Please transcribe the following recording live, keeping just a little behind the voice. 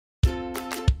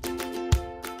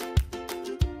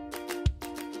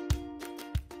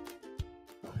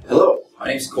My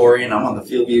name is Corey and I'm on the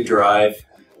FieldView Drive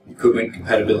Equipment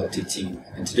Compatibility team.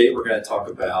 And today we're going to talk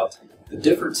about the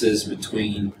differences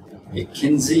between a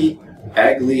Kinze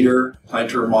Ag Leader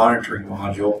Planter Monitoring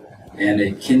Module and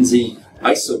a Kinze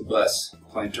ISOBUS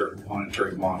Planter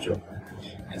Monitoring Module.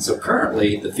 And so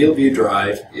currently the FieldView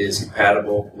Drive is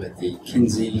compatible with the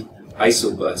Kinze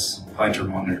ISOBUS Planter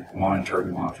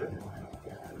Monitoring Module.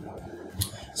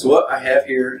 So what I have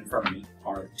here in front of me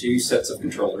are two sets of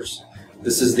controllers.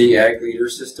 This is the Ag Leader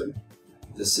system.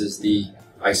 This is the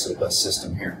ISOBUS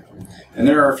system here. And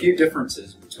there are a few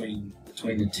differences between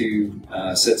the two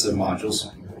sets of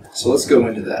modules. So let's go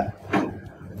into that.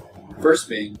 First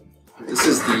being, this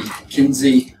is the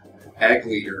Kinze Ag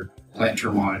Leader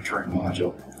Planter Monitoring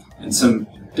Module. And some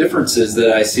differences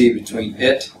that I see between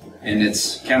it and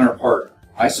its counterpart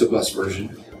ISOBUS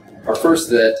version are first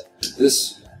that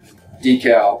this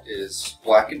decal is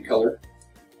black in color,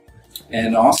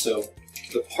 and also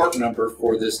the part number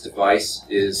for this device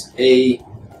is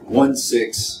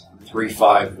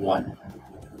A16351.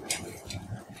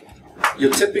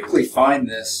 You'll typically find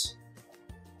this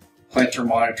planter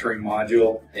monitoring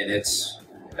module and its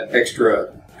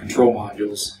extra control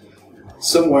modules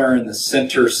somewhere in the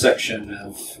center section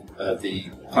of the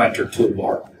planter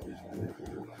toolbar.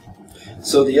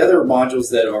 So the other modules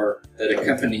that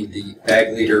accompany the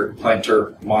Ag Leader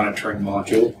Planter Monitoring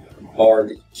Module are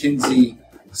the Kinze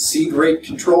Seed Rate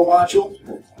Control Module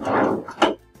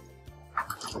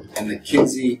and the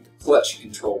Kinze Clutch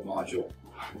Control Module.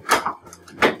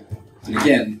 And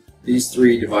again, these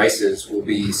three devices will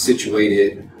be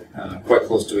situated quite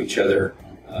close to each other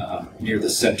near the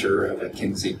center of a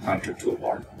Kinze planter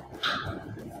toolbar.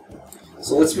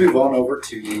 So let's move on over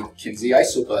to the Kinze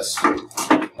ISOBUS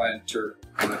Planter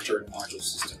Monitoring Module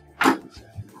system.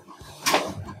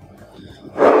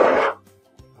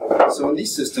 So in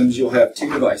these systems, you'll have two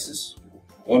devices.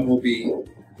 One will be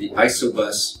the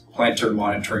ISOBUS Planter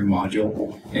Monitoring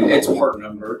Module, and its part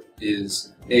number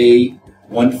is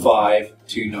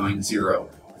A15290.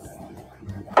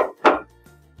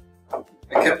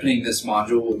 Accompanying this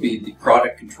module will be the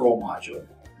Product Control Module.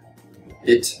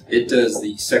 It does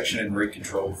the section and rate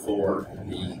control for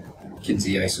the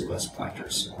Kinze ISOBUS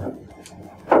planters.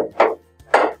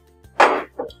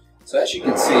 So as you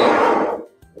can see,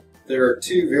 there are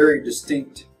two very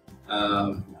distinct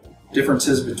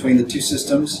differences between the two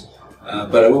systems,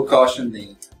 but I will caution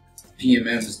the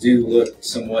PMMs do look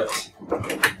somewhat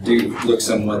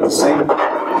the same.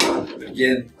 But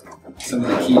again, some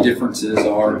of the key differences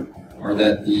are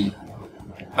that the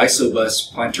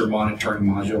ISOBUS Planter Monitoring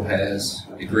Module has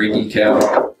a gray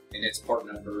decal, and its part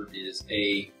number is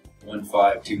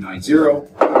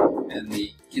A15290, and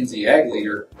the Kinze Ag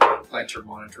Leader Planter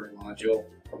Monitoring Module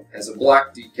has a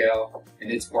black decal, and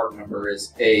its part number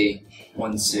is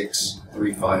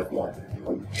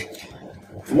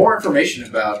A16351. For more information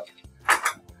about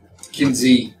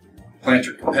Kinze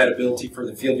planter compatibility for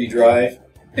the FieldView Drive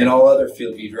and all other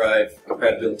FieldView Drive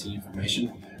compatibility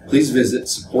information, please visit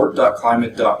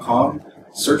support.climate.com,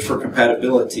 search for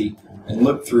compatibility, and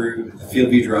look through the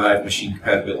FieldView Drive Machine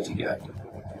Compatibility Guide.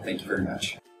 Thank you very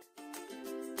much.